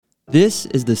This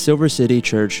is the Silver City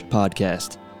Church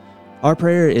podcast. Our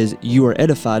prayer is you are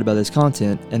edified by this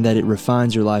content and that it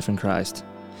refines your life in Christ.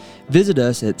 Visit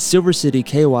us at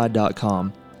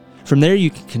silvercityky.com. From there you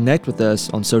can connect with us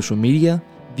on social media,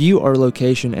 view our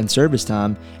location and service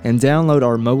time, and download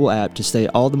our mobile app to stay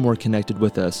all the more connected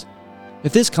with us.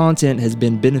 If this content has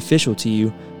been beneficial to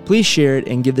you, please share it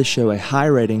and give the show a high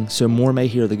rating so more may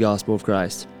hear the gospel of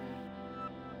Christ.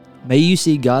 May you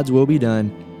see God's will be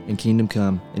done and kingdom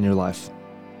come in your life.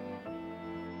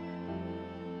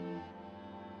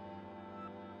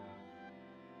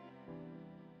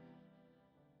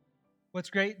 Well, it's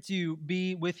great to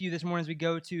be with you this morning as we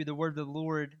go to the word of the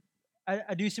Lord.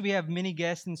 I do see we have many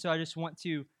guests, and so I just want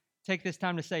to take this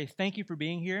time to say thank you for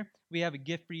being here. We have a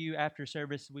gift for you after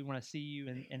service. We want to see you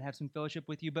and have some fellowship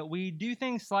with you, but we do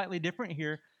things slightly different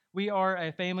here. We are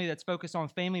a family that's focused on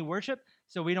family worship,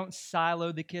 so we don't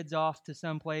silo the kids off to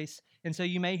some place. And so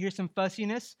you may hear some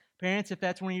fussiness. Parents, if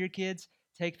that's one of your kids,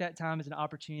 take that time as an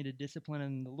opportunity to discipline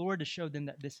them in the Lord, to show them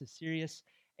that this is serious.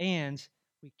 And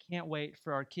we can't wait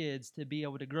for our kids to be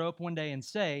able to grow up one day and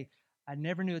say, I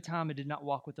never knew a time I did not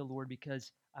walk with the Lord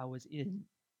because I was in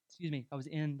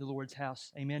the Lord's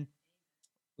house. Amen.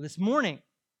 Well, this morning,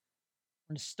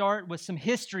 I'm going to start with some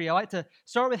history. I like to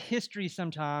start with history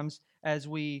sometimes as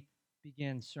we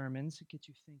begin sermons. It gets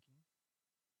you thinking.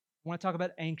 I want to talk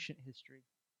about ancient history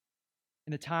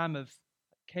in the time of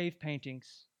cave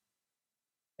paintings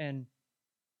and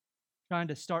trying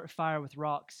to start fire with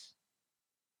rocks,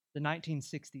 the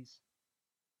 1960s.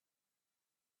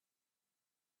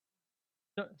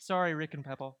 Sorry, Rick and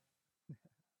Peppa. All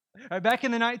right, back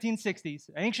in the 1960s,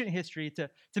 ancient history, to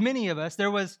many of us,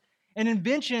 there was an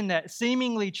invention that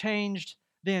seemingly changed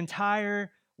the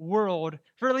entire world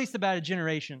for at least about a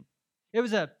generation. It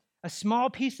was a small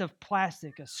piece of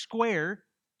plastic, a square,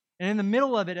 and in the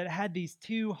middle of it, it had these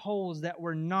two holes that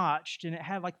were notched, and it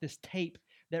had like this tape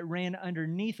that ran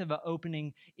underneath of an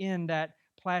opening in that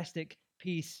plastic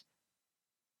piece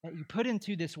that you put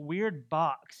into this weird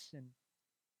box and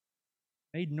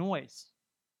made noise.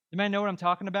 You might know what I'm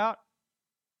talking about?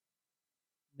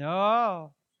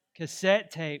 No,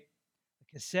 cassette tape.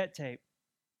 Cassette tape.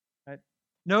 Right?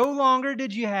 No longer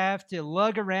did you have to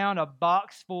lug around a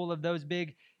box full of those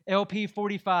big LP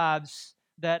 45s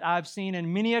that I've seen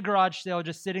in many a garage sale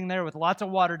just sitting there with lots of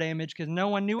water damage because no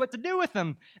one knew what to do with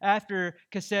them after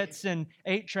cassettes and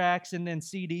 8-tracks and then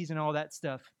CDs and all that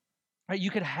stuff. Right?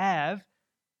 You could have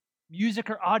music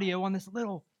or audio on this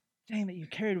little thing that you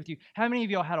carried with you. How many of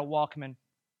y'all had a Walkman?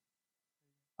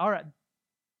 All right.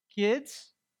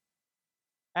 Kids,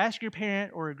 ask your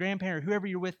parent or a grandparent or whoever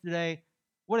you're with today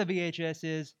what a VHS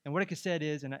is and what a cassette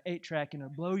is and an 8-track, and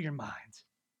it'll blow your minds.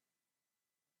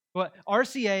 But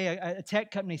RCA, a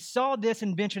tech company, saw this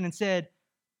invention and said,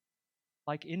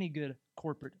 like any good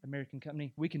corporate American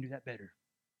company, we can do that better.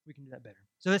 We can do that better.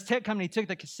 So this tech company took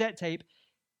the cassette tape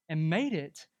and made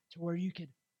it to where you could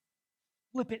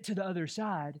flip it to the other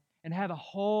side and have a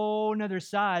whole nother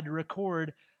side to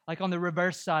record, like on the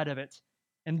reverse side of it.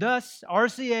 And thus,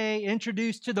 RCA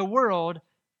introduced to the world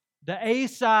the A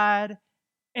side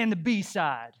and the B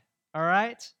side. All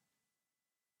right?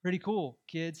 Pretty cool,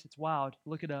 kids. It's wild.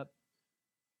 Look it up.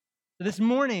 So this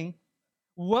morning,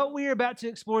 what we are about to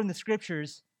explore in the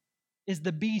scriptures is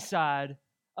the B side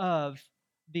of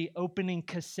the opening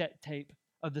cassette tape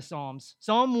of the Psalms.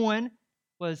 Psalm 1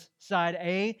 was side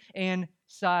A, and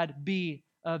side B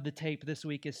of the tape this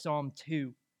week is Psalm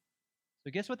 2.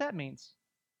 So guess what that means?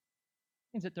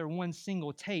 It means that they're one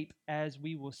single tape, as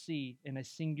we will see in a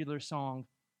singular song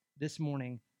this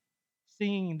morning,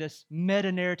 singing this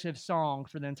meta-narrative song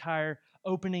for the entire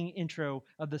opening intro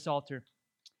of this altar.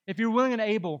 If you're willing and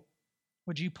able,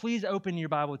 would you please open your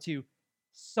Bible to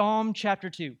Psalm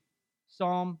chapter 2?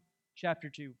 Psalm chapter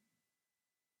 2.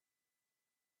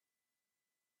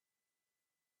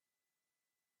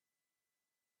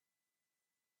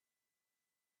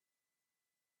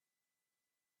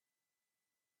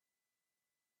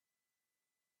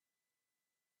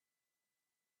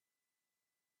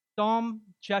 Psalm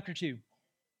chapter 2.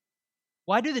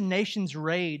 Why do the nations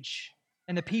rage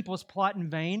and the peoples plot in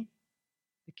vain?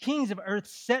 The kings of earth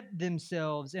set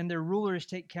themselves, and their rulers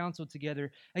take counsel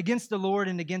together against the Lord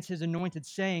and against his anointed,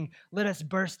 saying, let us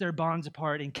burst their bonds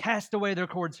apart and cast away their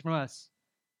cords from us.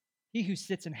 He who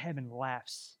sits in heaven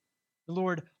laughs. The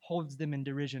Lord holds them in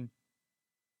derision.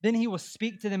 Then he will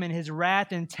speak to them in his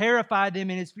wrath and terrify them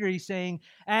in his fury, saying,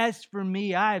 as for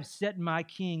me, I have set my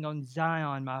king on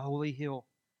Zion, my holy hill.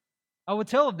 I will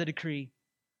tell of the decree.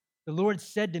 The Lord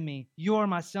said to me, you are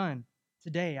my son.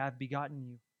 Today I have begotten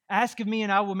you. Ask of me,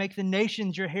 and I will make the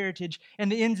nations your heritage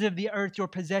and the ends of the earth your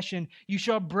possession. You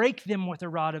shall break them with a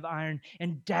rod of iron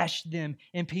and dash them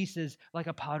in pieces like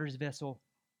a potter's vessel.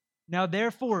 Now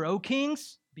therefore, O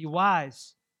kings, be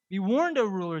wise. Be warned, O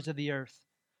rulers of the earth.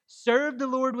 Serve the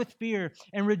Lord with fear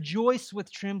and rejoice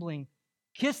with trembling.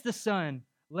 Kiss the Son,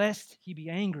 lest he be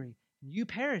angry and you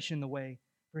perish in the way,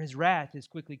 for his wrath is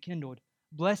quickly kindled.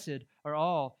 Blessed are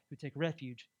all who take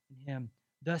refuge in him.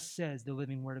 Thus says the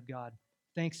living word of God.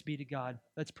 Thanks be to God.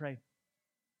 Let's pray.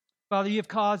 Father, you have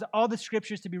caused all the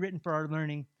scriptures to be written for our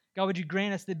learning. God, would you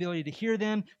grant us the ability to hear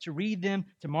them, to read them,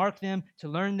 to mark them, to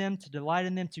learn them, to delight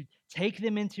in them, to take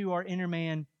them into our inner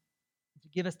man, to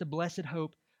give us the blessed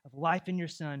hope of life in your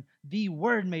Son, the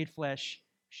Word made flesh,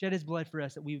 shed his blood for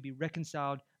us that we would be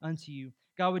reconciled unto you.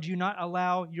 God, would you not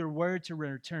allow your word to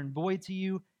return void to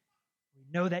you? We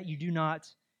know that you do not.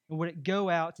 And would it go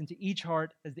out into each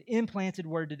heart as the implanted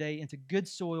word today into good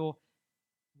soil?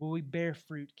 Will we bear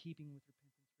fruit, keeping with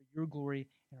repentance for your glory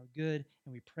and our good?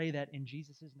 And we pray that in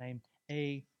Jesus' name.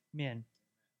 Amen.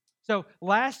 So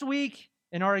last week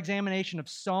in our examination of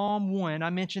Psalm 1, I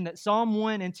mentioned that Psalm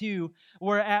 1 and 2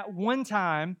 were at one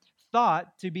time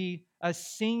thought to be a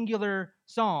singular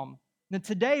psalm. Now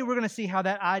today we're going to see how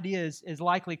that idea is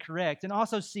likely correct, and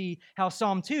also see how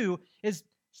Psalm 2 is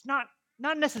not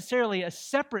necessarily a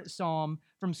separate psalm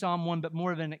from Psalm 1, but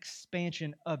more of an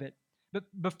expansion of it. But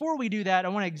before we do that, I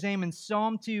want to examine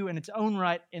Psalm 2 in its own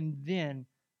right, and then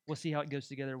we'll see how it goes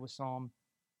together with Psalm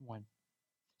 1.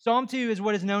 Psalm 2 is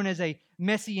what is known as a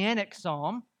messianic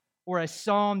psalm, or a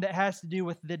psalm that has to do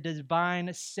with the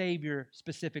divine Savior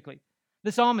specifically.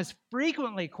 The psalm is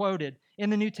frequently quoted in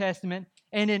the New Testament,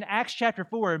 and in Acts chapter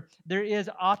 4, there is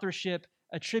authorship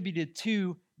attributed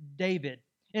to David.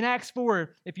 In Acts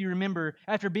 4, if you remember,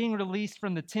 after being released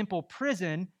from the temple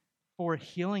prison for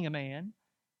healing a man,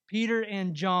 Peter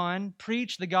and John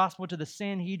preached the gospel to the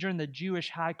Sanhedrin, the Jewish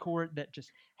high court that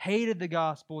just hated the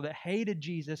gospel, that hated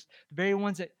Jesus, the very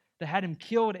ones that had him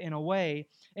killed in a way,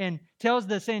 and tells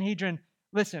the Sanhedrin,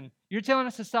 listen, you're telling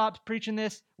us to stop preaching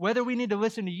this, whether we need to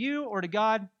listen to you or to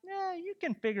God, you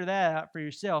can figure that out for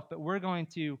yourself, but we're going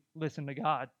to listen to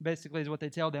God, basically is what they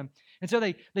tell them. And so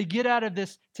they get out of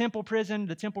this temple prison,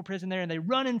 the temple prison there, and they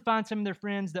run and find some of their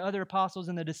friends, the other apostles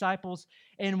and the disciples,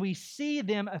 and we see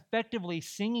them effectively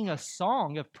singing a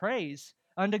song of praise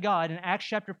unto God in Acts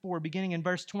chapter 4, beginning in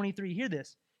verse 23. Hear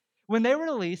this. When they were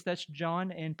released, that's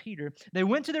John and Peter, they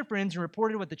went to their friends and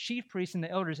reported what the chief priests and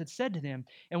the elders had said to them.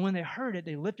 And when they heard it,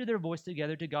 they lifted their voice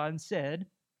together to God and said,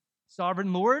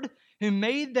 Sovereign Lord, who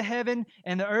made the heaven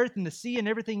and the earth and the sea and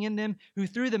everything in them, who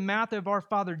through the mouth of our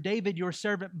father David, your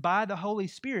servant, by the Holy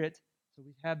Spirit, so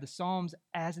we have the Psalms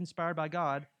as inspired by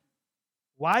God,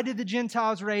 why did the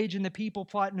Gentiles rage and the people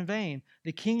plot in vain?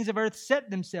 The kings of earth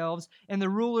set themselves, and the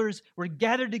rulers were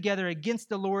gathered together against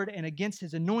the Lord and against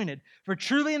his anointed. For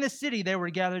truly in the city they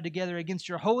were gathered together against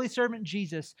your holy servant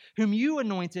Jesus, whom you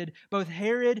anointed, both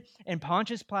Herod and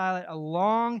Pontius Pilate,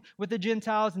 along with the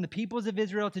Gentiles and the peoples of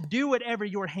Israel, to do whatever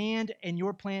your hand and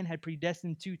your plan had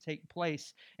predestined to take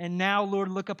place. And now, Lord,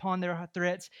 look upon their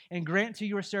threats and grant to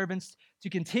your servants to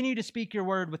continue to speak your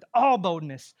word with all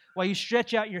boldness, while you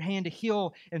stretch out your hand to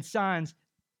heal, and signs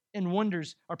and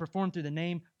wonders are performed through the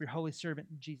name of your holy servant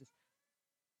Jesus.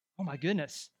 Oh my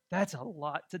goodness, that's a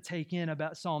lot to take in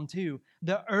about Psalm 2.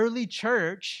 The early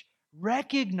church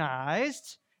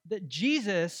recognized that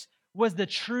Jesus was the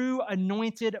true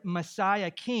anointed Messiah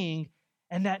king,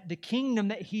 and that the kingdom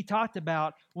that he talked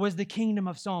about was the kingdom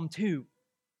of Psalm 2.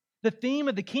 The theme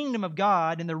of the kingdom of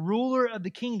God and the ruler of the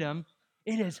kingdom,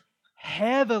 it is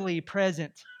heavily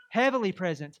present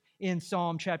in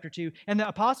Psalm chapter 2. And the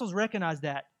apostles recognize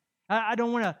that. I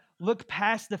don't want to look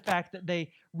past the fact that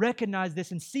they recognize this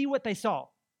and see what they saw.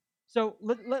 So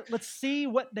let's see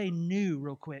what they knew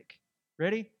real quick.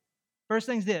 Ready? First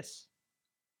thing's this.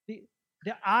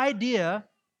 The idea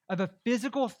of a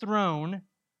physical throne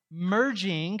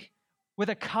merging with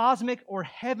a cosmic or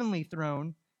heavenly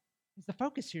throne is the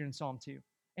focus here in Psalm 2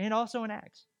 and also in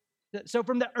Acts. So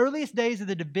from the earliest days of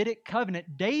the Davidic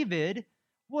covenant, David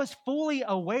was fully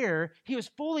aware, he was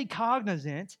fully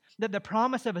cognizant that the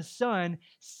promise of a son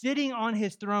sitting on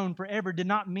his throne forever did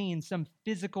not mean some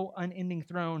physical unending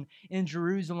throne in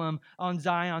Jerusalem on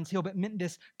Zion's hill, but meant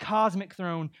this cosmic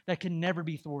throne that can never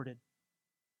be thwarted.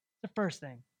 The first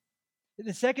thing.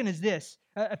 The second is this.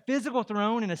 A physical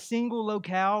throne in a single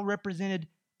locale represented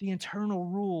the eternal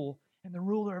rule and the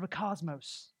ruler of a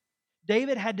cosmos.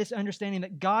 David had this understanding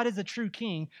that God is a true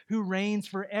king who reigns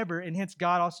forever, and hence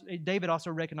David also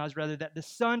recognized that the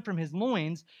son from his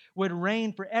loins would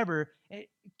reign forever. It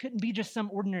couldn't be just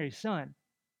some ordinary son.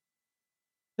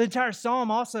 The entire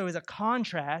psalm also is a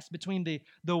contrast between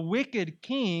the wicked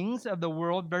kings of the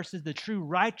world versus the true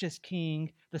righteous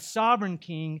king, the sovereign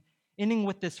king, ending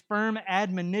with this firm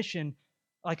admonition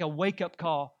like a wake-up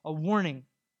call, a warning.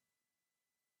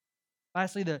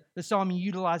 Lastly, the psalm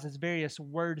utilizes various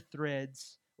word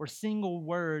threads or single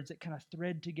words that kind of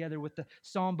thread together with the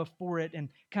psalm before it and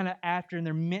kind of after, and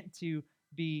they're meant to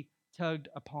be tugged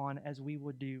upon as we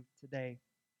would do today.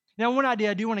 Now, one idea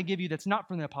I do want to give you that's not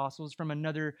from the apostles, from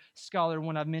another scholar,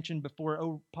 one I've mentioned before,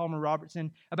 O. Palmer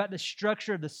Robertson, about the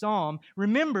structure of the psalm.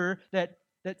 Remember that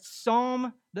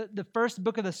Psalm, the first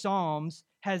book of the Psalms,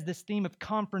 has this theme of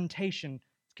confrontation.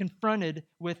 It's confronted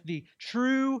with the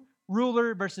true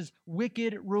ruler versus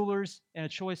wicked rulers and a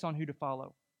choice on who to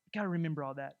follow. You've got to remember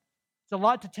all that. It's a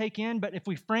lot to take in, but if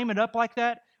we frame it up like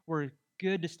that, we're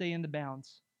good to stay in the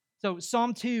bounds. So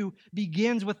Psalm 2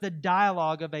 begins with the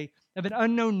dialogue of an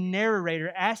unknown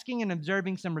narrator asking and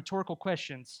observing some rhetorical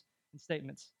questions and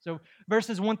statements. So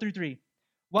verses 1 through 3.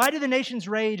 Why do the nations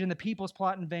rage and the peoples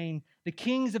plot in vain? The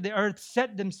kings of the earth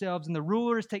set themselves, and the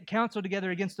rulers take counsel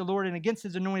together against the Lord and against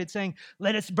his anointed, saying,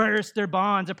 let us burst their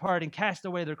bonds apart and cast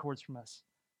away their cords from us.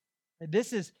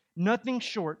 This is nothing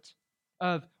short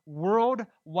of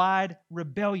worldwide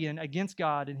rebellion against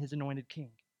God and his anointed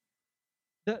king.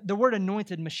 The word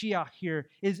anointed, Mashiach, here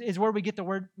is where we get the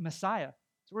word Messiah.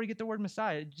 It's where we get the word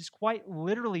Messiah. It just quite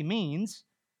literally means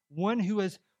one who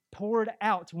is poured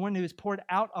out, one who is poured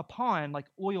out upon, like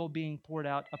oil being poured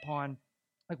out upon,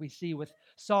 like we see with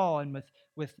Saul and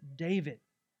with David.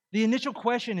 The initial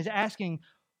question is asking,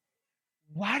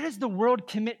 why does the world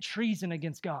commit treason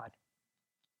against God?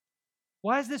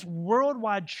 Why is this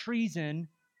worldwide treason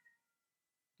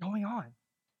going on?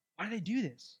 Why do they do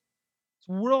this?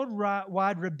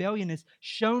 Worldwide rebellion is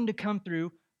shown to come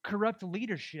through corrupt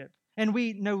leadership. And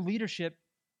we know leadership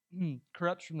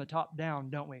corrupts from the top down,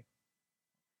 don't we?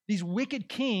 These wicked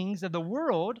kings of the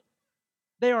world,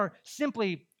 they are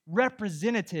simply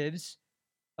representatives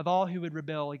of all who would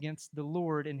rebel against the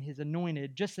Lord and his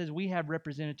anointed, just as we have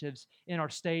representatives in our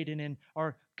state and in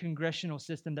our congressional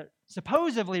system that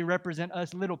supposedly represent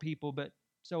us little people, but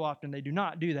so often they do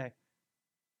not, do they?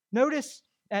 Notice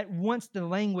at once the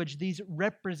language these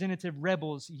representative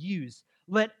rebels use.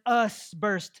 Let us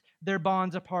burst their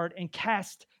bonds apart and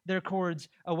cast their cords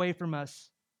away from us.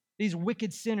 These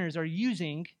wicked sinners are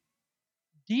using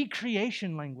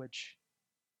decreation language.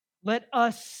 Let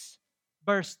us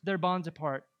burst their bonds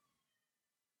apart.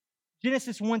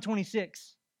 Genesis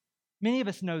 1:26. Many of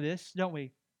us know this, don't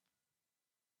we?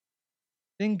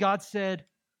 Then God said,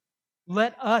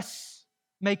 let us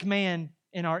make man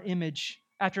in our image,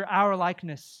 after our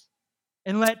likeness,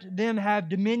 and let them have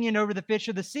dominion over the fish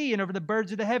of the sea and over the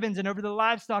birds of the heavens and over the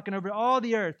livestock and over all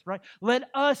the earth, right? Let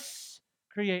us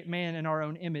create man in our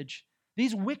own image.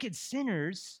 These wicked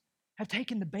sinners have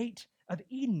taken the bait of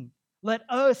Eden. Let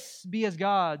us be as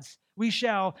gods. We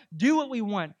shall do what we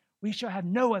want. We shall have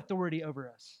no authority over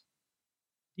us.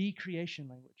 Decreation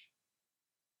language.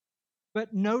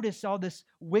 But notice all this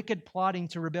wicked plotting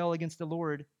to rebel against the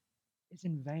Lord is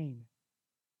in vain.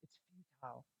 It's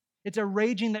futile. It's a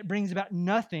raging that brings about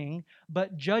nothing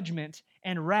but judgment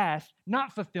and wrath,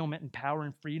 not fulfillment and power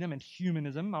and freedom and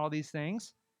humanism, all these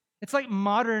things. It's like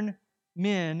modern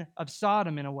men of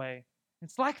Sodom in a way.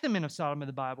 It's like the men of Sodom of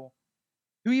the Bible,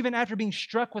 who even after being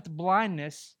struck with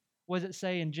blindness, what does it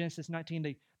say in Genesis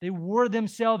 19? They wore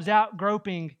themselves out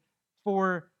groping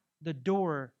for the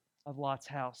door of Lot's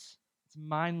house. It's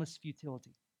mindless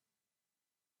futility.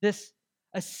 This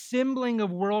assembling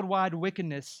of worldwide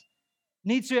wickedness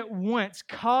needs to at once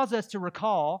cause us to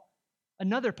recall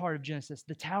another part of Genesis,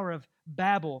 the Tower of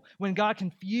Babel, when God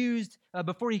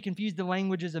before he confused the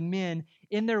languages of men,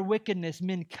 in their wickedness,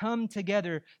 men come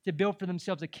together to build for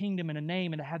themselves a kingdom and a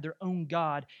name and to have their own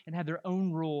God and have their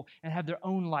own rule and have their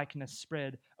own likeness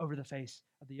spread over the face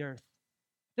of the earth.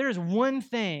 There is one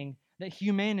thing that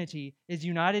humanity is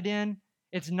united in.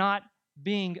 It's not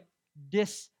being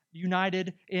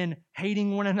disunited in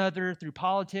hating one another through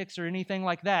politics or anything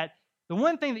like that. The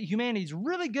one thing that humanity is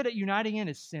really good at uniting in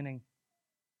is sinning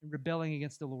and rebelling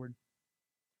against the Lord.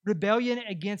 Rebellion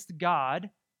against God,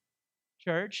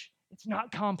 church, it's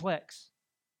not complex.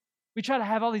 We try to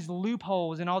have all these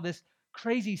loopholes and all this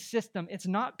crazy system. It's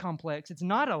not complex. It's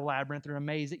not a labyrinth or a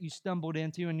maze that you stumbled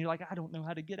into and you're like, I don't know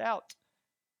how to get out.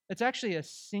 It's actually a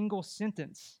single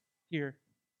sentence here.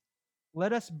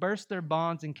 Let us burst their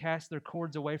bonds and cast their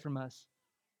cords away from us.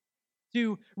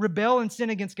 To rebel and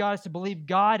sin against God is to believe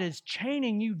God is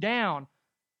chaining you down.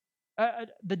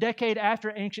 The decade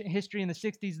after ancient history in the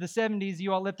 60s, the 70s,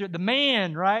 you all lived through it. The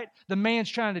man, right? The man's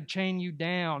trying to chain you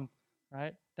down,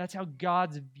 right? That's how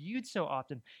God's viewed so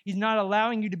often. He's not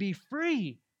allowing you to be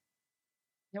free.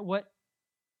 Yet what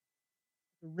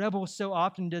the rebel so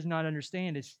often does not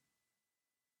understand is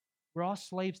we're all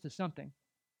slaves to something,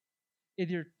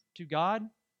 either to God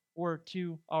or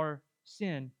to our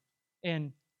sin.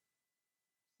 And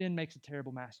sin makes a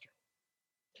terrible master.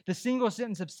 The single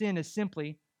sentence of sin is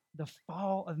simply the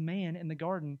fall of man in the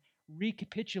garden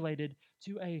recapitulated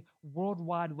to a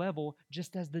worldwide level,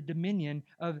 just as the dominion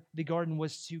of the garden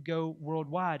was to go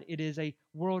worldwide. It is a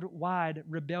worldwide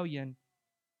rebellion.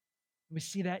 We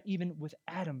see that even with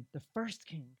Adam, the first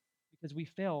king, because we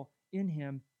fell in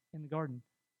him in the garden.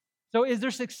 So is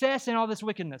there success in all this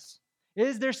wickedness?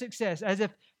 Is there success? As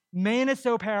if man is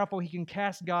so powerful he can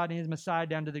cast God and his Messiah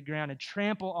down to the ground and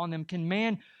trample on them. Can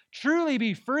man truly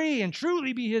be free and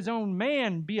truly be his own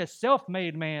man, be a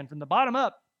self-made man from the bottom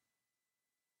up?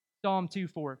 Psalm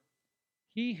 2:4.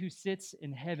 He who sits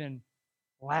in heaven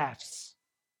laughs.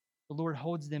 The Lord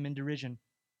holds them in derision.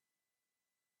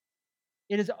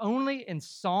 It is only in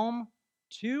Psalm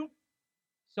 2,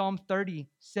 Psalm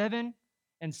 37,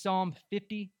 and Psalm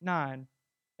 59,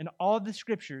 and all the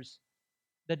scriptures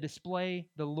that display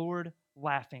the Lord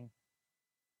laughing.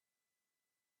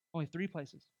 Only 3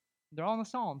 places. They're all in the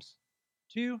Psalms.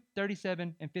 2,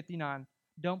 37, and 59.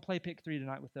 Don't play pick 3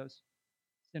 tonight with those.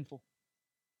 Sinful.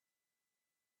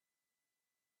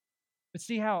 But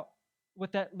see how,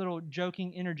 with that little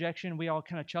joking interjection, we all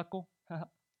kind of chuckle?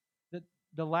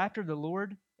 The laughter of the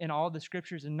Lord in all the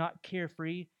scriptures is not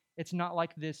carefree. It's not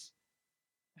like this,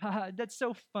 that's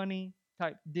so funny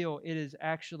type deal. It is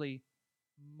actually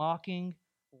mocking,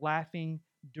 laughing,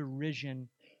 derision.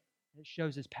 It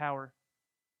shows his power.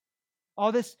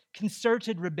 All this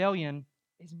concerted rebellion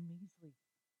is measly.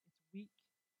 It's weak.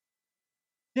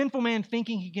 Sinful man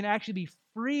thinking he can actually be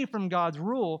free from God's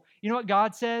rule. You know what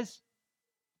God says?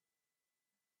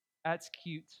 That's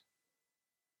cute.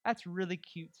 That's really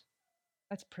cute.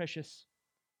 That's precious.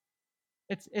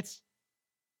 It's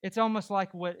almost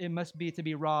like what it must be to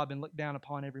be Rob and look down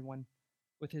upon everyone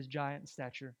with his giant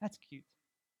stature. That's cute.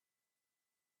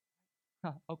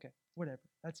 Okay, whatever.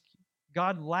 That's cute.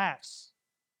 God laughs,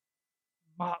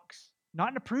 mocks,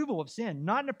 not in approval of sin,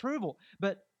 not in approval,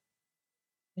 but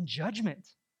in judgment.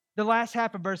 The last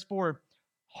half of verse 4,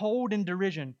 hold in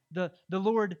derision. The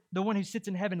Lord, the one who sits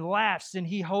in heaven, laughs and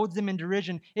he holds them in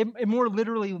derision. It more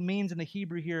literally means in the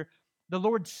Hebrew here, the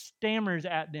Lord stammers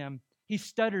at them. He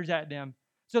stutters at them.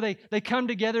 So they come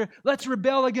together, let's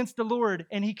rebel against the Lord.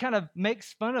 And he kind of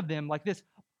makes fun of them like this.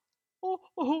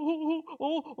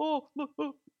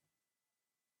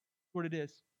 What it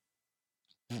is.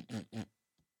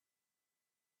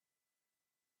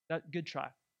 Good try.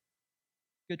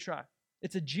 Good try.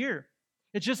 It's a jeer.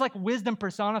 It's just like wisdom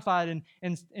personified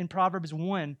in Proverbs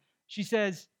 1. She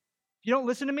says, if you don't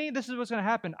listen to me, this is what's going to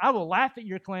happen. I will laugh at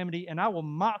your calamity and I will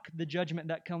mock the judgment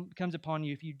that comes upon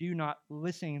you if you do not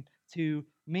listen to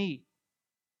me.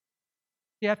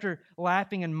 See, after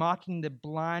laughing and mocking the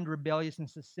blind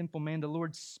rebelliousness of sinful man, the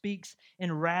Lord speaks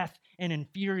in wrath and in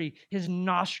fury. His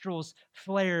nostrils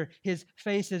flare. His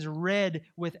face is red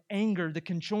with anger. The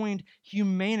conjoined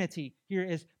humanity here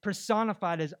is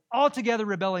personified as altogether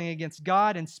rebelling against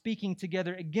God and speaking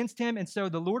together against him. And so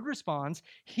the Lord responds.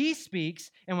 He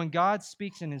speaks, and when God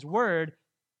speaks in his word,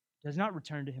 it does not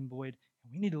return to him void.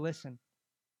 We need to listen.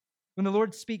 When the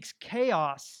Lord speaks,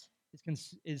 chaos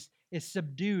is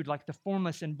subdued like the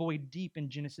formless and void deep in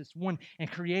Genesis 1,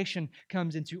 and creation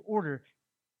comes into order.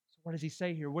 So what does he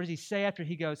say here? What does he say after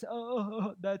he goes,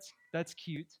 oh, that's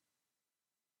cute.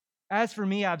 As for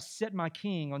me, I've set my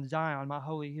king on Zion, my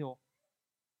holy hill.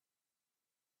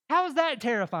 How is that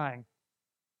terrifying?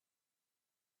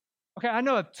 Okay, I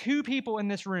know of 2 people in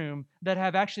this room that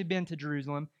have actually been to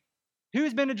Jerusalem.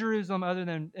 Who's been to Jerusalem other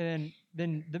than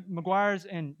the McGuires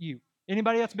and you?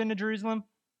 Anybody else been to Jerusalem?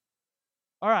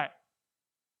 All right.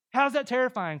 How's that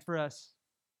terrifying for us?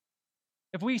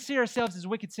 If we see ourselves as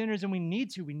wicked sinners, and we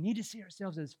need to see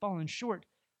ourselves as fallen short.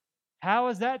 How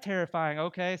is that terrifying?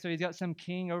 Okay, so he's got some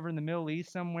king over in the Middle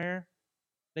East somewhere.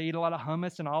 They eat a lot of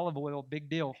hummus and olive oil. Big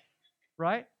deal,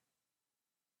 right?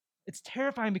 It's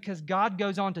terrifying because God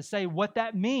goes on to say what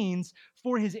that means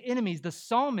for his enemies. The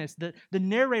psalmist, the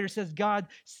narrator says God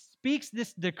speaks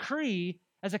this decree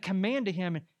as a command to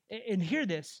him. And hear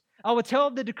this. I will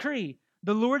tell the decree.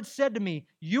 The Lord said to me,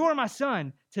 you are my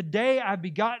son. Today I've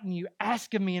begotten you.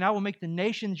 Ask of me, and I will make the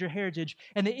nations your heritage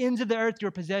and the ends of the earth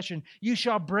your possession. You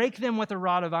shall break them with a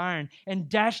rod of iron and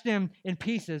dash them in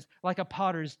pieces like a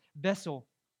potter's vessel.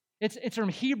 It's from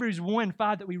Hebrews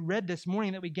 1:5 that we read this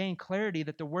morning that we gain clarity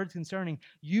that the words concerning,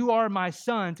 "You are my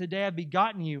son, today I've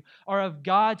begotten you," are of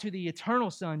God to the eternal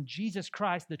Son, Jesus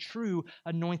Christ, the true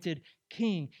anointed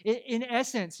King. In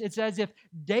essence, it's as if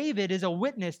David is a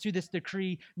witness to this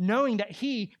decree, knowing that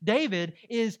he, David,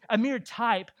 is a mere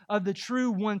type of the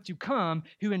true one to come,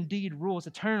 who indeed rules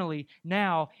eternally,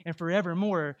 now and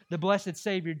forevermore, the blessed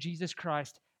Savior, Jesus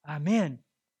Christ. Amen.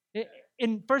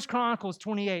 In 1 Chronicles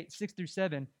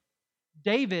 28:6-7,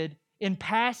 David, in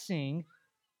passing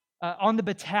on the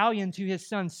battalion to his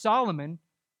son Solomon,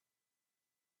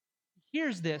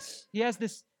 hears this. He has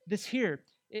this here.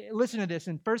 Listen to this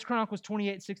in 1 Chronicles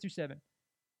 28:6-7.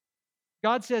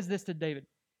 God says this to David.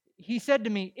 He said to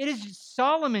me, "It is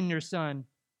Solomon your son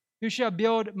who shall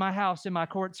build my house and my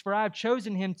courts, for I have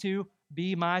chosen him to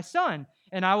be my son,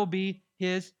 and I will be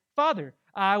his father.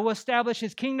 I will establish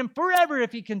his kingdom forever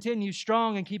if he continues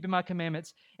strong in keeping my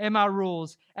commandments and my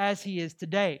rules as he is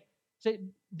today." So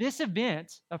this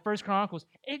event of 1 Chronicles,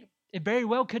 it very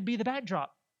well could be the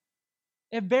backdrop.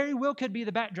 It very well could be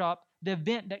the backdrop, the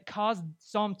event that caused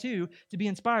Psalm 2 to be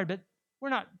inspired, but we're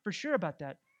not for sure about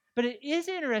that. But it is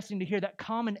interesting to hear that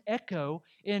common echo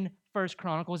in 1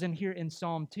 Chronicles and here in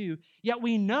Psalm 2. Yet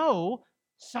we know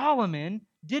Solomon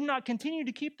did not continue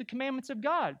to keep the commandments of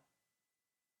God.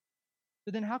 So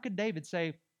then how could David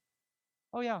say,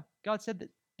 "Oh yeah, God said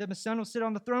that my son will sit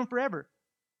on the throne forever"?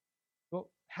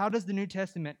 Well, how does the New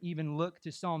Testament even look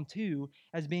to Psalm 2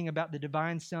 as being about the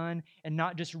divine Son and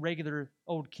not just regular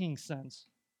old king's sons?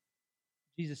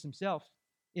 Jesus himself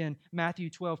in Matthew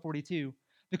 12:42.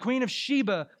 "The queen of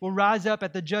Sheba will rise up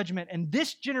at the judgment, and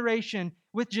this generation,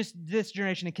 with just this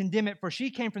generation, and condemn it, for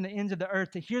she came from the ends of the earth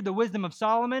to hear the wisdom of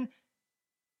Solomon.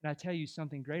 And I tell you,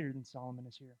 something greater than Solomon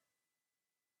is here."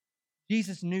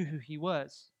 Jesus knew who he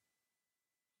was.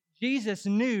 Jesus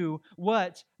knew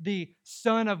what the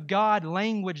Son of God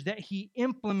language that he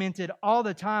implemented all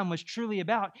the time was truly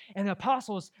about. And the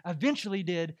apostles eventually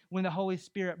did when the Holy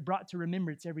Spirit brought to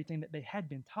remembrance everything that they had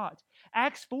been taught.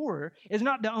 Acts 4 is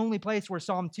not the only place where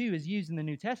Psalm 2 is used in the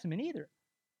New Testament either.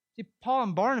 See, Paul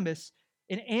and Barnabas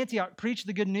in Antioch preach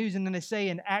the good news, and then they say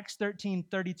in Acts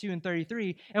 13:32 and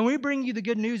 33, "And we bring you the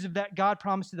good news of that God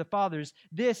promised to the fathers.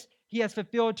 This he has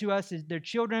fulfilled to us as their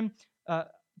children,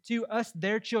 to us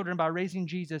their children by raising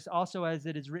Jesus, also as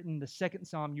it is written in the second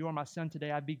Psalm, 'You are my son,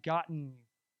 today I've begotten you.'"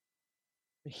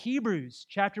 The Hebrews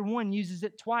chapter 1 uses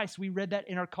it twice. We read that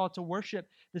in our call to worship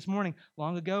this morning.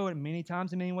 Long ago, and many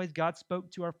times in many ways, God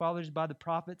spoke to our fathers by the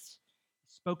prophets,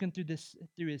 spoken through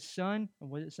his son. And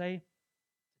what did it say?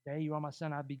 "Today you are my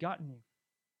son, I've begotten you."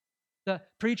 The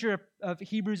preacher of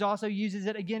Hebrews also uses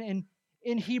it again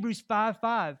in Hebrews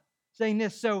 5:5, saying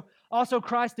this, "So also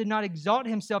Christ did not exalt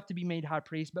himself to be made high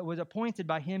priest, but was appointed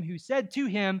by him who said to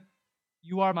him,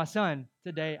 'You are my son,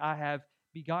 today I have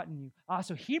begotten you.'"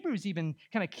 So Hebrews even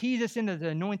kind of keys us into the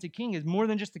anointed king is more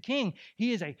than just a king.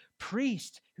 He is a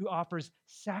priest who offers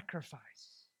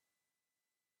sacrifice.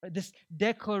 This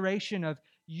declaration of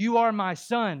 "You are my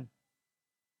son"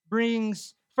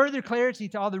 brings further clarity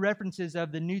to all the references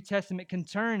of the New Testament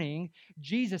concerning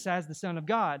Jesus as the Son of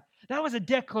God. That was a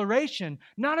declaration,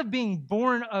 not of being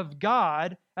born of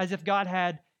God, as if God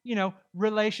had,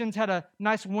 relations, had a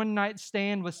nice one-night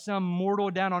stand with some mortal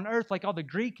down on earth, like all the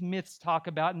Greek myths talk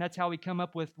about, and that's how we come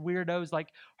up with weirdos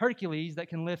like Hercules that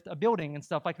can lift a building and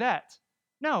stuff like that.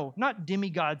 No, not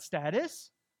demigod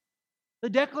status. The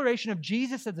declaration of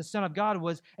Jesus as the Son of God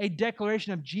was a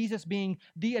declaration of Jesus being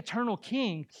the eternal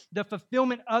King, the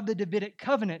fulfillment of the Davidic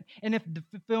covenant. And if the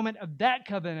fulfillment of that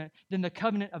covenant, then the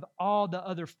covenant of all the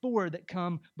other four that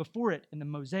come before it, in the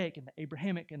Mosaic and the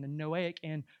Abrahamic and the Noahic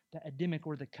and the Adamic,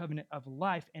 or the covenant of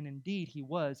life. And indeed he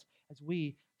was, as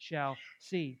we shall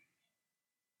see.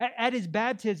 At his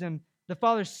baptism, the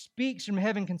Father speaks from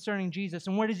heaven concerning Jesus.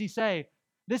 And what does he say?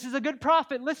 "This is a good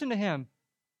prophet. Listen to him.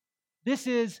 This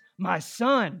is my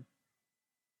son."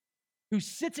 Who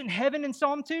sits in heaven in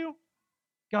Psalm 2?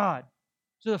 God.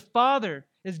 So the Father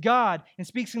is God and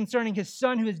speaks concerning his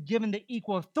Son, who is given the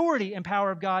equal authority and power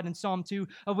of God in Psalm 2,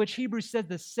 of which Hebrews says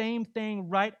the same thing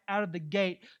right out of the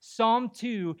gate. Psalm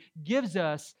 2 gives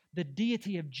us the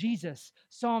deity of Jesus.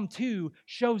 Psalm 2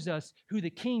 shows us who the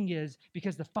King is,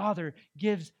 because the Father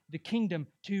gives the kingdom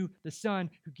to the Son,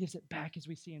 who gives it back, as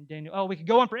we see in Daniel. Oh, we could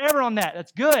go on forever on that.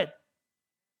 That's good.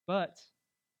 But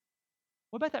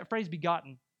what about that phrase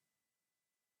 "begotten"?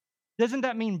 Doesn't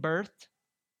that mean birthed?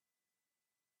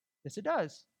 Yes, it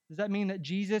does. Does that mean that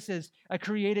Jesus is a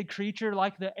created creature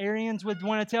like the Arians would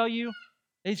want to tell you?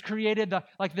 He's created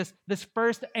this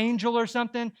first angel or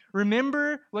something?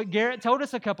 Remember what Garrett told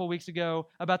us a couple weeks ago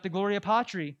about the Gloria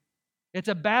Patri. It's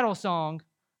a battle song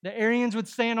The Aryans would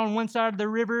stand on one side of the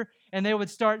river and they would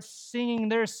start singing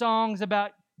their songs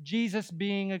about Jesus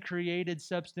being a created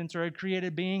substance or a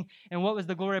created being. And what was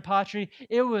the Gloria Patri?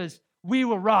 It was, "We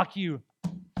will rock you.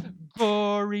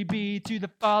 Glory be to the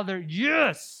Father."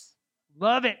 Yes!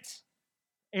 Love it.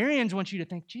 Aryans want you to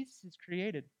think Jesus is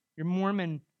created. Your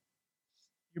Mormon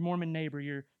neighbor,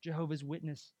 your Jehovah's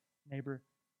Witness neighbor.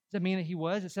 Does that mean that he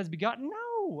was? It says begotten?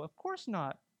 No, of course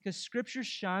not. Because Scripture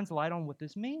shines light on what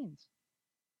this means.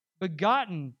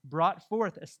 Begotten, brought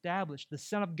forth, established. The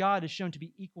Son of God is shown to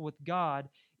be equal with God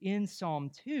in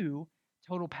Psalm 2.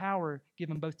 Total power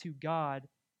given both to God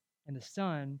and the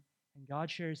Son, and God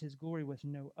shares his glory with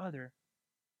no other.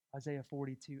 Isaiah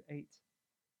 42:8.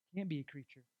 Can't be a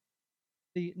creature.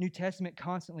 The New Testament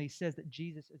constantly says that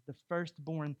Jesus is the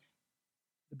firstborn,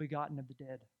 the begotten of the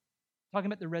dead. Talking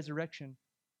about the resurrection.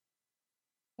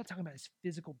 Not talking about his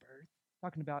physical birth.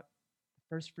 Talking about the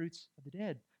first fruits of the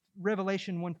dead.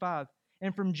 Revelation 1:5.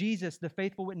 And from Jesus, the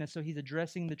faithful witness, so he's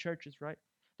addressing the churches, right?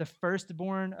 The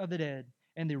firstborn of the dead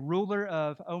and the ruler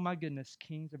of, oh my goodness,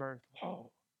 kings of earth.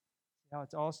 Whoa. Now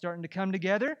it's all starting to come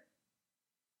together.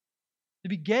 The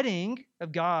begetting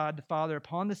of God the Father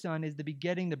upon the Son is the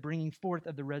begetting, the bringing forth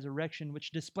of the resurrection,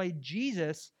 which displayed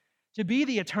Jesus to be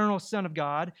the eternal Son of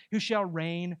God who shall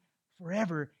reign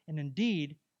forever. And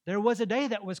indeed, there was a day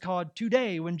that was called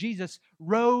today when Jesus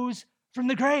rose from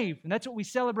the grave. And that's what we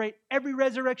celebrate every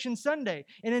Resurrection Sunday.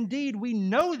 And indeed, we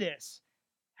know this.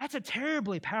 That's a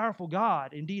terribly powerful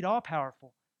God, indeed all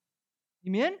powerful.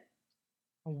 Amen?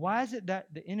 And why is it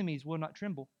that the enemies will not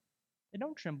tremble? They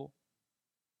don't tremble.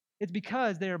 It's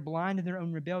because they are blind in their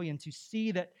own rebellion to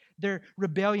see that their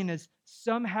rebellion is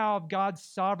somehow of God's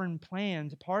sovereign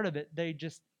plans, a part of it. They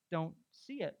just don't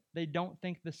see it. They don't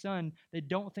think the Son, they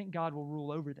don't think God will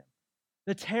rule over them.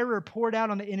 The terror poured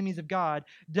out on the enemies of God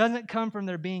doesn't come from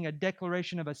there being a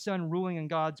declaration of a Son ruling in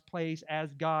God's place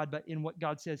as God, but in what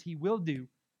God says he will do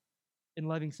in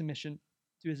loving submission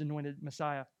to his anointed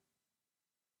Messiah.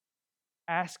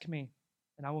 Ask me,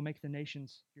 and I will make the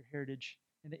nations your heritage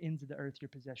and the ends of the earth your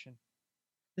possession.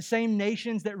 The same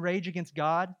nations that rage against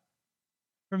God,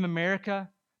 from America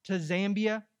to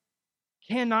Zambia,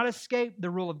 cannot escape the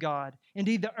rule of God.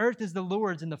 Indeed, the earth is the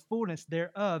Lord's and the fullness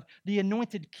thereof. The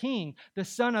anointed king, the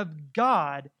Son of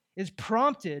God, is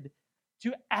prompted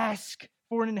to ask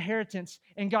for an inheritance.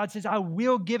 And God says, I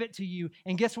will give it to you.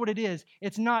 And guess what it is?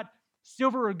 It's not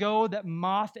silver or gold that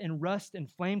moth and rust and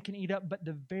flame can eat up, but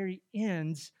the very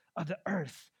ends of the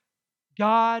earth.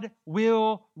 God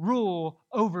will rule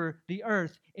over the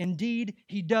earth. Indeed,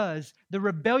 he does. The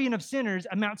rebellion of sinners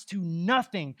amounts to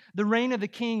nothing. The reign of the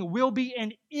king will be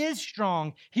and is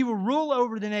strong. He will rule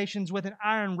over the nations with an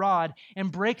iron rod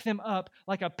and break them up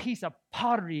like a piece of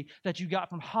pottery that you got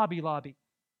from Hobby Lobby.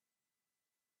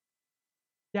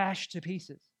 Dashed to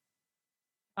pieces.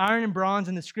 Iron and bronze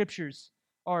in the scriptures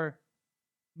are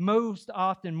more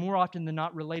often than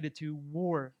not, related to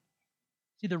war.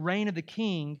 See, the reign of the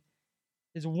king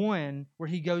is one where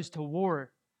he goes to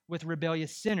war with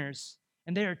rebellious sinners,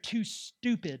 and they are too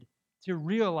stupid to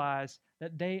realize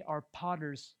that they are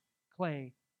potter's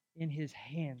clay in his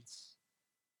hands.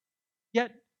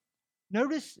 Yet,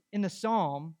 notice in the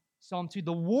Psalm 2,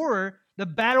 the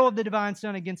battle of the divine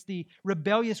Son against the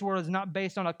rebellious world is not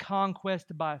based on a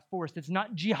conquest by force. It's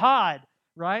not jihad,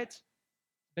 right? It's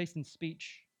based in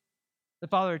speech. The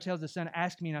Father tells the Son,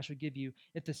 ask me and I shall give you.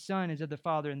 If the Son is of the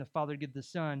Father and the Father gives the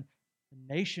Son,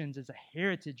 the nations as a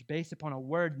heritage based upon a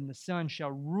word, and the Son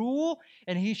shall rule,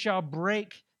 and he shall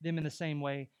break them in the same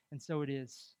way. And so it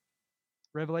is.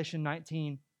 Revelation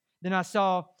 19. Then I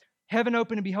saw heaven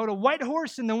open, and behold, a white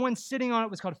horse, and the one sitting on it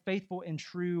was called Faithful and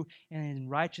True, and in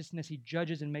righteousness he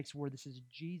judges and makes war. This is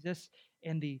Jesus,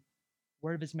 and the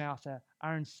word of his mouth, an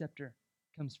iron scepter,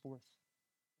 comes forth.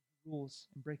 He rules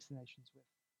and breaks the nations with.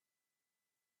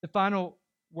 The final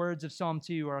words of Psalm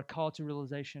 2 are a call to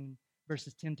realization,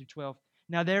 verses 10 through 12.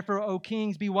 Now therefore, O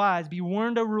kings, be wise, be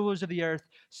warned, O rulers of the earth.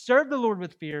 Serve the Lord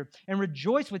with fear, and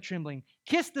rejoice with trembling.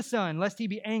 Kiss the Son, lest he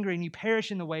be angry and you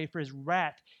perish in the way, for his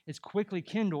wrath is quickly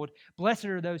kindled. Blessed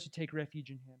are those who take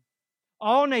refuge in him.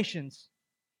 All nations,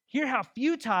 hear how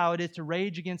futile it is to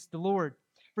rage against the Lord,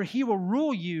 for he will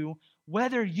rule you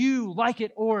whether you like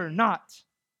it or not.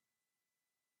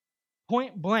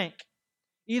 Point blank.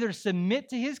 Either submit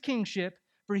to his kingship,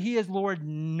 for he is Lord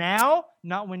now,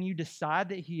 not when you decide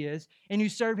that he is, and you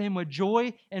serve him with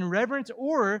joy and reverence,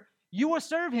 or you will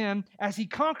serve him as he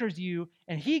conquers you,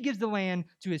 and he gives the land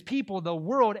to his people, the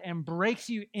world, and breaks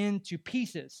you into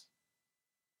pieces.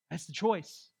 That's the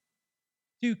choice.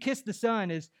 To kiss the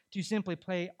Son is to simply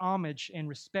pay homage and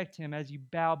respect him as you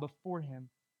bow before him.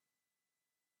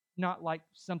 not like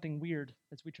something weird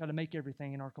as we try to make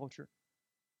everything in our culture.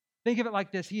 Think of it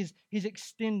like this. He's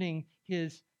extending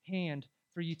his hand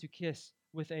for you to kiss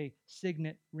with a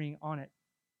signet ring on it.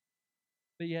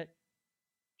 But yet,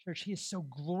 church, he is so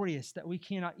glorious that we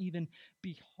cannot even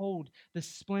behold the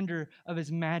splendor of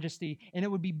his majesty. And it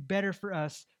would be better for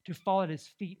us to fall at his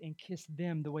feet and kiss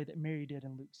them the way that Mary did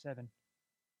in Luke 7.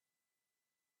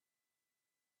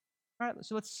 All right,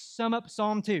 so let's sum up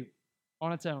Psalm 2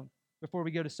 on its own before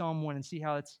we go to Psalm 1 and see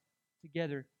how it's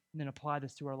together and then apply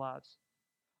this to our lives.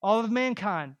 All of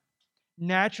mankind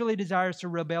naturally desires to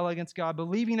rebel against God,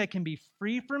 believing they can be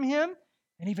free from him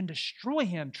and even destroy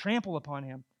him, trample upon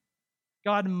him.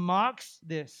 God mocks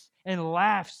this and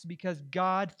laughs because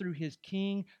God, through his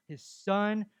King, his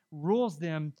Son, rules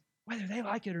them whether they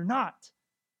like it or not.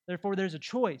 Therefore, there's a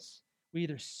choice. We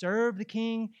either serve the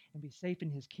King and be safe in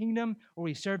his kingdom, or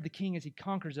we serve the King as he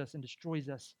conquers us and destroys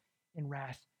us in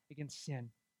wrath against sin.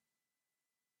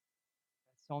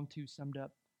 That's Psalm 2 summed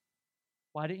up.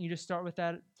 Why didn't you just start with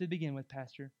that to begin with,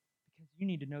 Pastor? Because you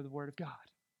need to know the Word of God.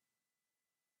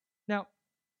 Now,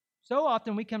 so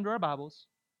often we come to our Bibles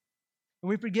and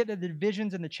we forget that the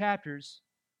divisions and the chapters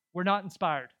were not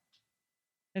inspired.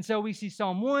 And so we see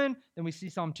Psalm 1, then we see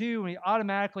Psalm 2, and we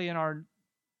automatically, in our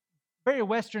very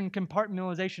Western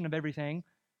compartmentalization of everything,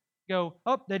 go,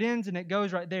 oh, that ends and it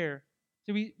goes right there.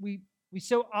 So we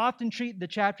so often treat the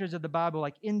chapters of the Bible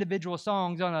like individual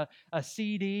songs on a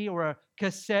CD or a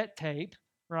cassette tape,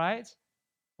 right?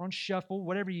 Or on shuffle,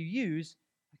 whatever you use.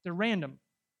 Like they're random,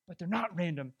 but they're not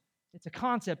random. It's a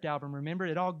concept album, remember?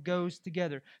 It all goes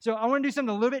together. So I want to do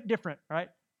something a little bit different, right?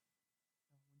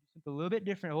 Something a little bit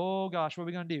different. Oh gosh, what are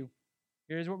we going to do?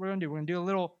 Here's what we're going to do. We're going to do a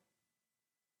little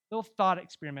thought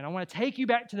experiment. I want to take you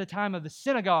back to the time of the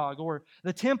synagogue or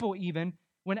the temple even,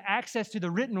 when access to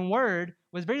the written word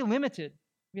was very limited.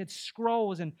 We had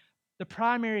scrolls, and the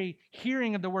primary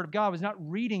hearing of the word of God was not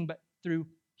reading, but through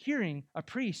hearing a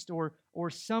priest or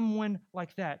someone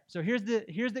like that. So here's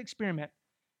the experiment.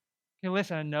 Okay,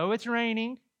 listen, I know it's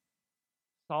raining.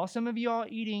 Saw some of you all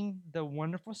eating the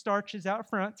wonderful starches out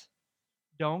front.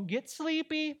 Don't get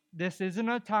sleepy. This isn't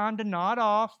a time to nod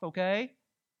off, okay?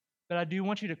 But I do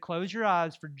want you to close your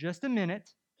eyes for just a minute.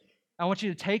 I want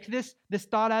you to take this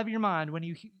thought out of your mind. When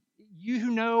you who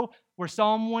know where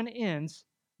Psalm 1 ends,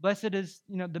 blessed is,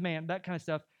 the man, that kind of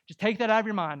stuff. Just take that out of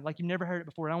your mind like you've never heard it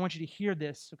before. And I want you to hear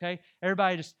this, okay?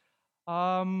 Everybody just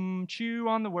chew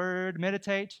on the word,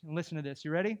 meditate, and listen to this. You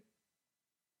ready?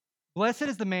 Blessed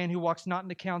is the man who walks not in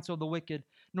the counsel of the wicked,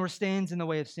 nor stands in the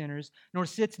way of sinners, nor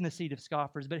sits in the seat of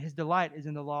scoffers, but his delight is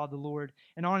in the law of the Lord,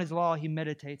 and on his law he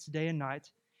meditates day and night.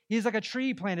 He is like a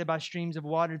tree planted by streams of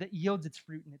water that yields its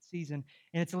fruit in its season,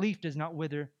 and its leaf does not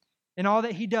wither. In all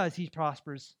that he does, he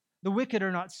prospers. The wicked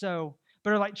are not so,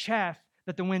 but are like chaff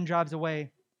that the wind drives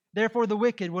away. Therefore the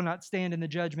wicked will not stand in the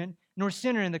judgment, nor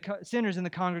sinners in the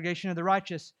congregation of the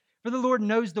righteous. For the Lord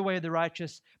knows the way of the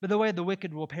righteous, but the way of the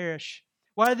wicked will perish.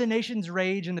 Why do the nations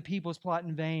rage and the peoples plot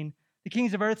in vain? The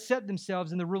kings of earth set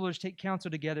themselves, and the rulers take counsel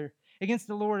together against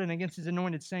the Lord and against his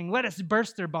anointed, saying, let us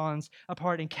burst their bonds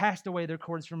apart and cast away their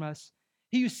cords from us.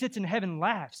 He who sits in heaven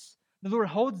laughs. The Lord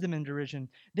holds them in derision.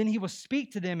 Then he will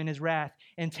speak to them in his wrath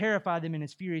and terrify them in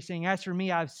his fury, saying, as for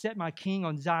me, I have set my king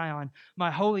on Zion, my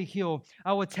holy hill.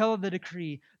 I will tell of the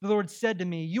decree. The Lord said to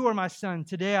me, you are my son.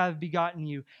 Today I have begotten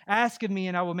you. Ask of me,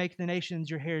 and I will make the nations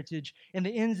your heritage and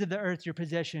the ends of the earth your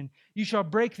possession. You shall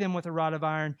break them with a rod of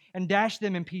iron and dash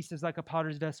them in pieces like a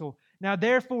potter's vessel. Now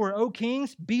therefore, O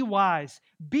kings, be wise.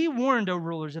 Be warned, O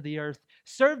rulers of the earth.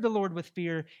 Serve the Lord with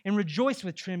fear and rejoice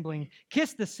with trembling.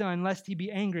 Kiss the Son, lest he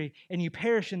be angry and you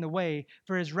perish in the way,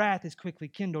 for his wrath is quickly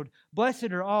kindled.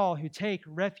 Blessed are all who take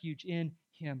refuge in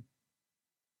him.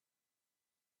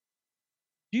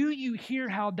 Do you hear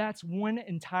how that's one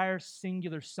entire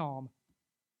singular psalm?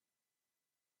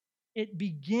 It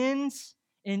begins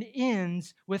and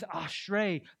ends with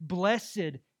Ashrei,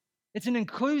 blessed. It's an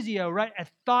inclusio, right? A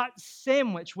thought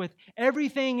sandwich with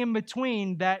everything in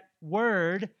between that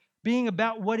word being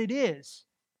about what it is.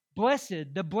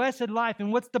 Blessed, the blessed life.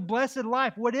 And what's the blessed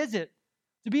life? What is it?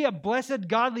 To be a blessed,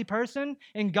 godly person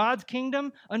in God's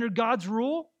kingdom under God's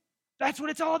rule? That's what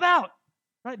it's all about,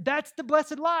 right? That's the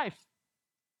blessed life.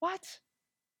 What?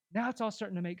 Now it's all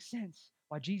starting to make sense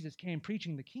why Jesus came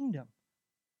preaching the kingdom.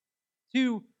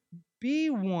 To be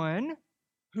one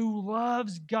who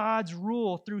loves God's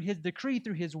rule through his decree,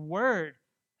 through his word.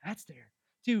 That's there.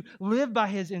 To live by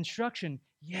his instruction.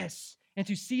 Yes. And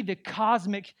to see the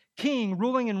cosmic king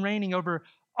ruling and reigning over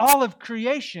all of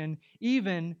creation,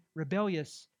 even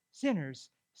rebellious sinners,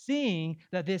 seeing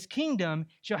that this kingdom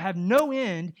shall have no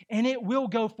end and it will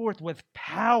go forth with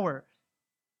power.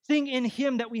 Sing in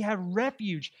him that we have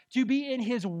refuge, to be in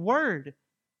his word,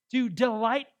 to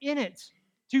delight in it,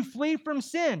 to flee from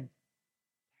sin,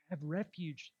 have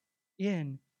refuge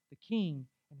in the King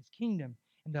and his kingdom.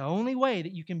 And the only way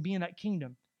that you can be in that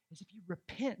kingdom is if you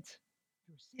repent of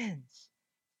your sins.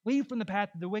 Flee from the path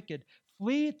of the wicked.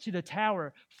 Flee to the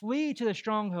tower. Flee to the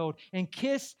stronghold and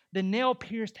kiss the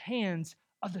nail-pierced hands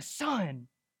of the Son.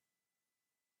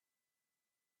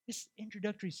 This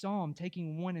introductory psalm,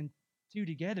 taking 1 and 2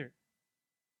 together,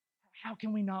 how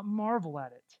can we not marvel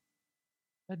at it?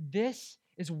 But this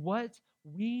is what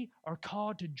we are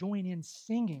called to join in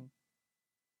singing.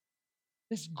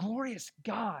 This glorious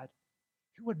God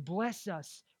who would bless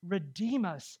us, redeem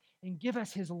us, and give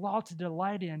us his law to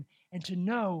delight in and to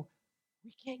know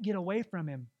we can't get away from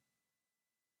him.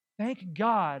 Thank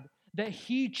God that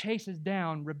he chases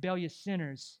down rebellious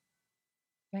sinners.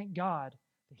 Thank God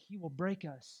that he will break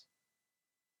us,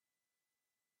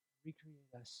 recreate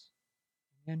us.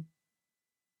 Amen.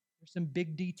 There's some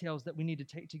big details that we need to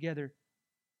take together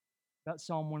about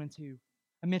Psalm 1 and 2.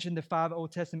 I mentioned the 5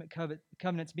 Old Testament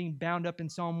covenants being bound up in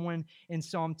Psalm 1 and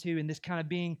Psalm 2, and this kind of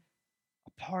being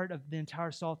a part of the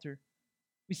entire Psalter.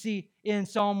 We see in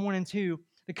Psalm 1 and 2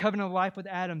 the covenant of life with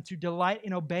Adam to delight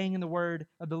in obeying in the word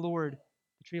of the Lord,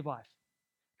 the tree of life.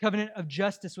 Covenant of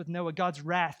justice with Noah, God's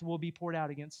wrath will be poured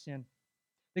out against sin.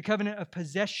 The covenant of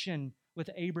possession with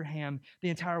Abraham, the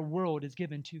entire world is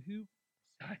given to who?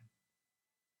 The Son.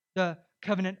 The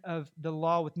covenant of the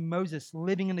law with Moses,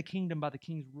 living in the kingdom by the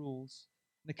king's rules.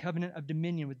 The covenant of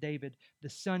dominion with David, the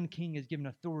Son King is given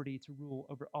authority to rule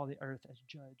over all the earth as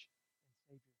judge and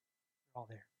Savior. They're all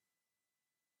there.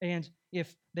 And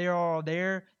if they are all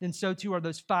there, then so too are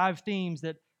those 5 themes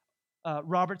that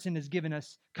Robertson has given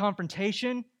us.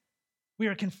 Confrontation, we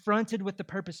are confronted with the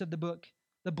purpose of the book,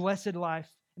 the blessed life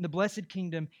and the blessed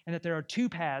kingdom, and that there are 2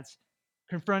 paths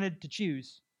confronted to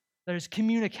choose. There's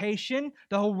communication.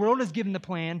 The whole world is given the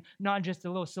plan, not just a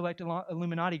little select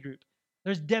Illuminati group.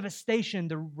 There's devastation.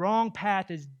 The wrong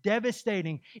path is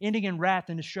devastating, ending in wrath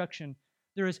and destruction.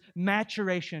 There is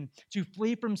maturation. To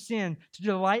flee from sin, to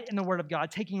delight in the word of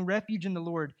God, taking refuge in the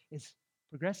Lord is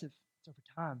progressive. It's over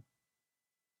time.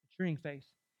 Maturing faith,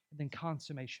 and then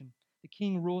consummation. The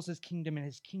king rules his kingdom, and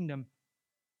his kingdom,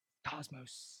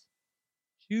 cosmos.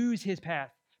 Choose his path.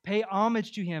 Pay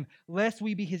homage to him, lest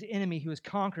we be his enemy who is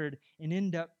conquered and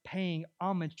end up paying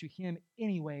homage to him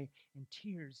anyway in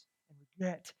tears and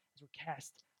regret as we're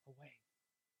cast away.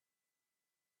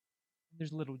 And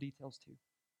there's little details too.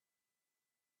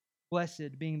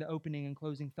 Blessed being the opening and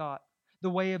closing thought. The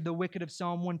way of the wicked of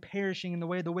Psalm 1 perishing, and the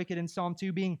way of the wicked in Psalm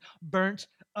 2 being burnt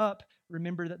up.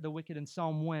 Remember that the wicked in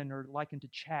Psalm 1 are likened to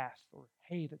chaff or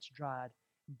hay that's dried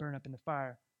and burned up in the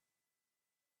fire.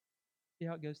 See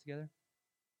how it goes together?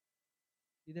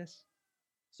 See this?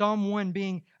 Psalm 1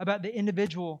 being about the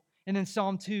individual, and then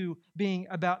Psalm 2 being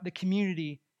about the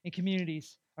community, and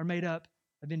communities are made up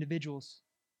of individuals.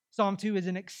 Psalm 2 is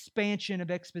an expansion of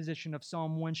exposition of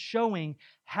Psalm 1, showing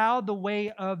how the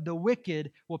way of the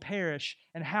wicked will perish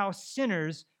and how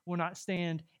sinners will not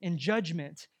stand in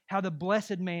judgment, how the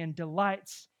blessed man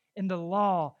delights in the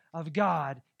law of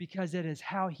God because it is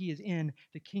how he is in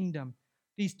the kingdom.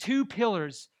 These 2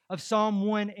 pillars of Psalm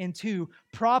 1 and 2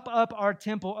 prop up our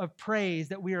temple of praise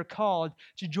that we are called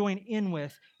to join in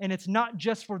with. And it's not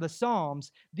just for the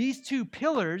Psalms. These 2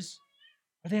 pillars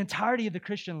are the entirety of the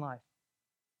Christian life.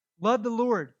 Love the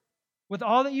Lord with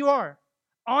all that you are.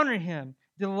 Honor him.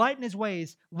 Delight in his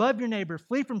ways. Love your neighbor.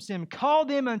 Flee from sin. Call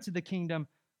them unto the kingdom.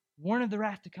 Warn of the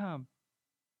wrath to come.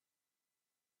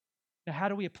 Now, how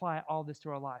do we apply all this to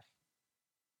our life?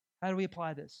 How do we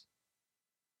apply this?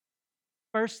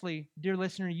 Firstly, dear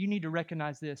listener, you need to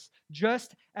recognize this.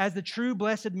 Just as the true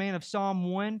blessed man of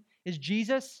Psalm 1 is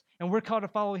Jesus, and we're called to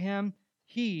follow him,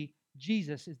 he,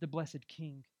 Jesus, is the blessed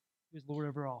King who is Lord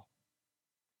over all.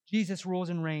 Jesus rules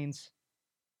and reigns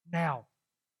now.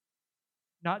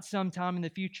 Not sometime in the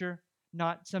future,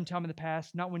 not sometime in the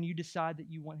past, not when you decide that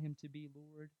you want him to be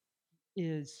Lord. He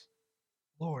is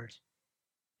Lord.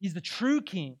 He's the true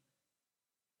King.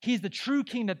 He's the true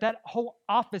King that whole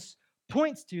office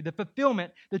points to, the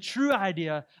fulfillment, the true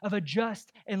idea of a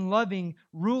just and loving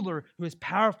ruler who is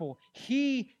powerful.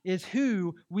 He is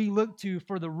who we look to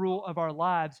for the rule of our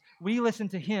lives. We listen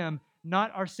to him,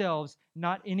 not ourselves,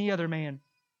 not any other man.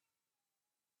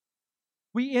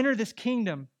 We enter this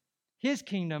kingdom, his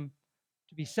kingdom,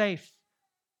 to be safe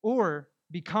or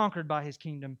be conquered by his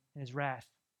kingdom and his wrath.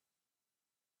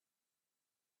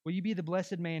 Will you be the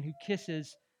blessed man who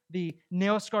kisses the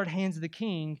nail-scarred hands of the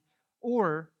king,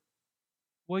 or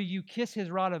will you kiss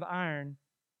his rod of iron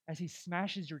as he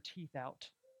smashes your teeth out?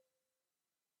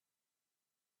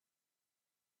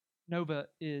 Nova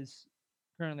is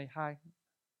currently high.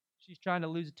 She's trying to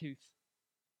lose a tooth.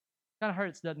 Kind of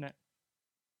hurts, doesn't it?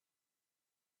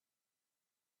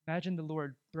 Imagine the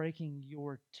Lord breaking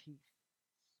your teeth,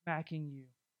 smacking you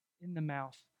in the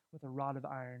mouth with a rod of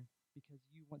iron because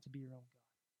you want to be your own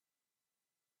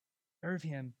God. Serve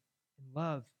him in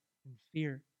love and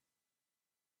fear.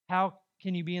 How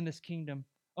can you be in this kingdom?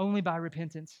 Only by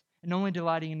repentance and only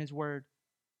delighting in his word.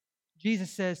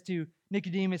 Jesus says to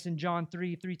Nicodemus in John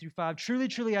 3:3-5, truly,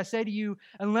 truly, I say to you,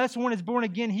 unless one is born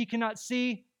again, he cannot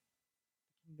see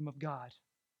the kingdom of God.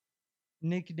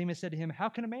 Nicodemus said to him, how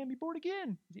can a man be born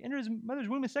again? Does he enter his mother's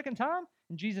womb a second time?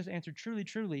 And Jesus answered, truly,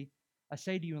 truly, I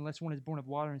say to you, unless one is born of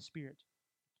water and spirit,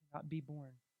 he cannot be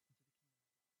born.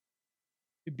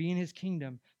 To be in his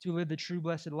kingdom, to live the true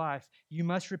blessed life, you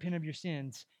must repent of your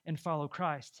sins and follow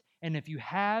Christ. And if you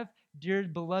have, dear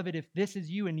beloved, if this is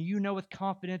you and you know with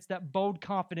confidence, that bold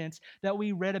confidence that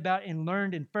we read about and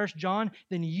learned in 1 John,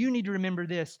 then you need to remember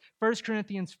this. 1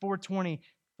 Corinthians 4:20,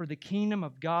 for the kingdom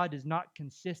of God does not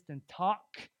consist in talk,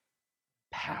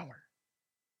 power.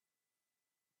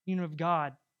 The kingdom of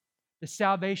God, the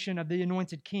salvation of the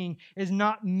anointed king, is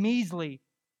not measly.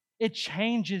 It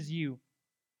changes you.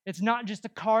 It's not just a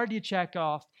card you check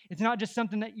off. It's not just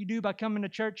something that you do by coming to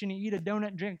church and you eat a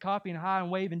donut, drink coffee, and high and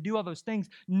wave and do all those things.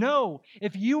 No,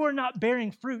 if you are not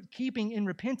bearing fruit, keeping in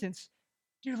repentance,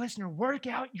 dear listener, work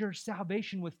out your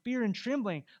salvation with fear and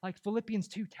trembling, like Philippians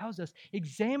 2 tells us.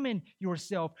 Examine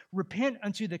yourself, repent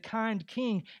unto the kind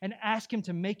king, and ask him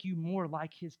to make you more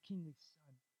like his kingly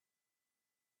son.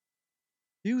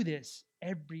 Do this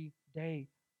every day.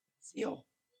 Zeal.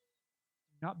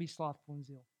 Do not be slothful in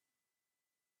zeal.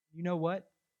 You know what?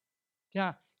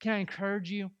 Can I encourage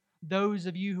you, those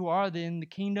of you who are in the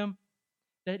kingdom,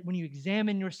 that when you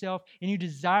examine yourself and you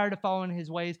desire to follow in his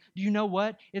ways, do you know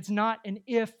what? It's not an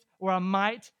if or a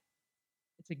might,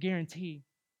 it's a guarantee.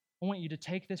 I want you to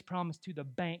take this promise to the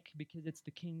bank because it's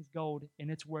the king's gold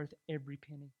and it's worth every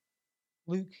penny.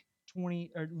 Luke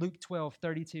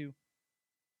 12:32.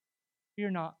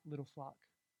 Fear not, little flock.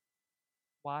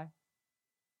 Why?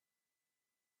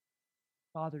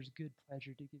 Father's good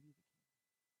pleasure to give you the kingdom.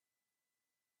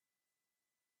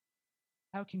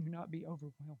 How can you not be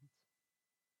overwhelmed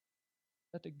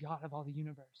that the God of all the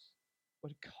universe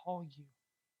would call you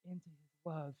into his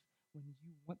love when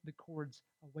you want the cords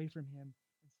away from him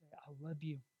and say, I love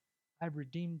you. I've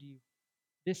redeemed you.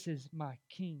 This is my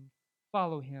king.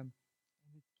 Follow him.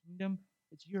 And his kingdom,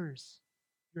 it's yours.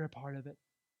 You're a part of it.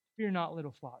 Fear not,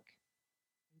 little flock.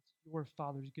 It's your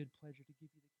Father's good pleasure to give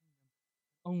you the kingdom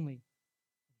only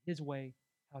in his way,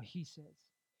 how he says.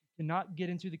 You cannot get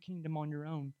into the kingdom on your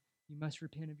own. You must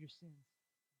repent of your sins.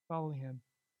 Follow him.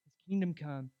 His kingdom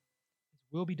come. His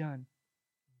will be done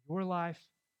in your life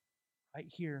right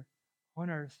here on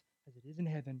earth as it is in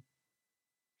heaven.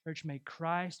 Church, may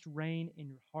Christ reign in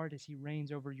your heart as he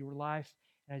reigns over your life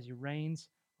and as he reigns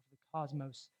over the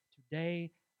cosmos.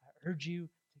 Today, I urge you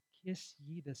to kiss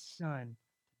ye the Son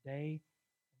today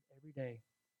and every day.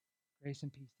 Grace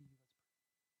and peace to you.